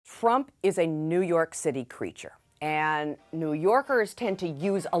Trump is a New York City creature, and New Yorkers tend to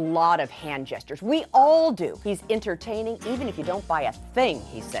use a lot of hand gestures. We all do. He's entertaining, even if you don't buy a thing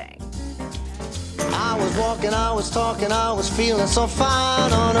he's saying. I was walking, I was talking, I was feeling so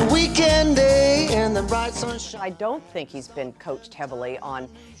fine on a weekend day in the bright sunshine. I don't think he's been coached heavily on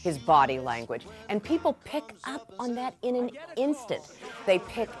his body language, and people pick up on that in an instant. They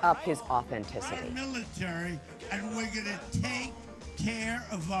pick up his authenticity. We're military, and we're going to take care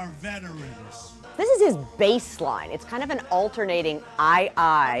of our veterans. This is his baseline. It's kind of an alternating I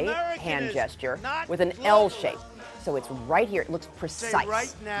hand gesture with an L shape. So it's right here. It looks precise.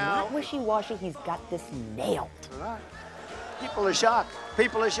 Right now. Not wishy-washy. He's got this nailed. People are shocked.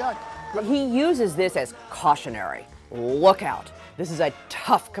 People are shocked. He uses this as cautionary. Look out. This is a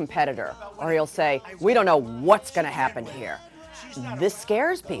tough competitor. Or he'll say, we don't know what's going to happen here. This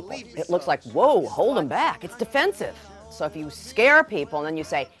scares people. It looks like, whoa, hold them back. It's defensive. So if you scare people and then you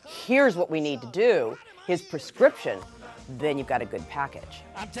say, here's what we need to do, his prescription, then you've got a good package.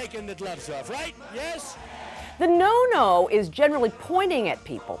 I'm taking the gloves off, right? Yes? The no-no is generally pointing at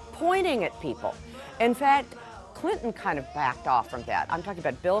people. In fact, Clinton kind of backed off from that. I'm talking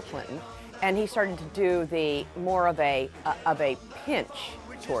about Bill Clinton, and he started to do the more of a pinch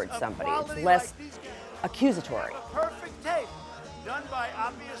towards somebody. It's less accusatory. Perfect tape, done by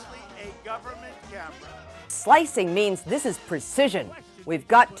obviously a government camera. Slicing means this is precision. We've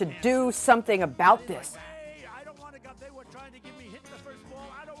got to do something about this. I don't want to go. They were trying to give me hit the first ball.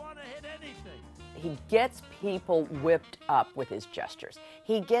 I don't want to hit anything. He gets people whipped up with his gestures.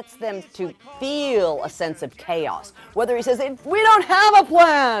 He gets them to feel a sense of chaos. Whether he says, we don't have a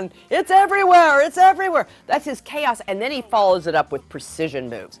plan, it's everywhere, it's everywhere. That's his chaos, and then he follows it up with precision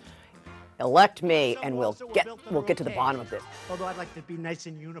moves. Elect me, and we'll get to the bottom of this. Although I'd like to be nice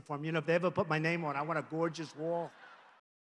in uniform. You know, if they ever put my name on, I want a gorgeous wall.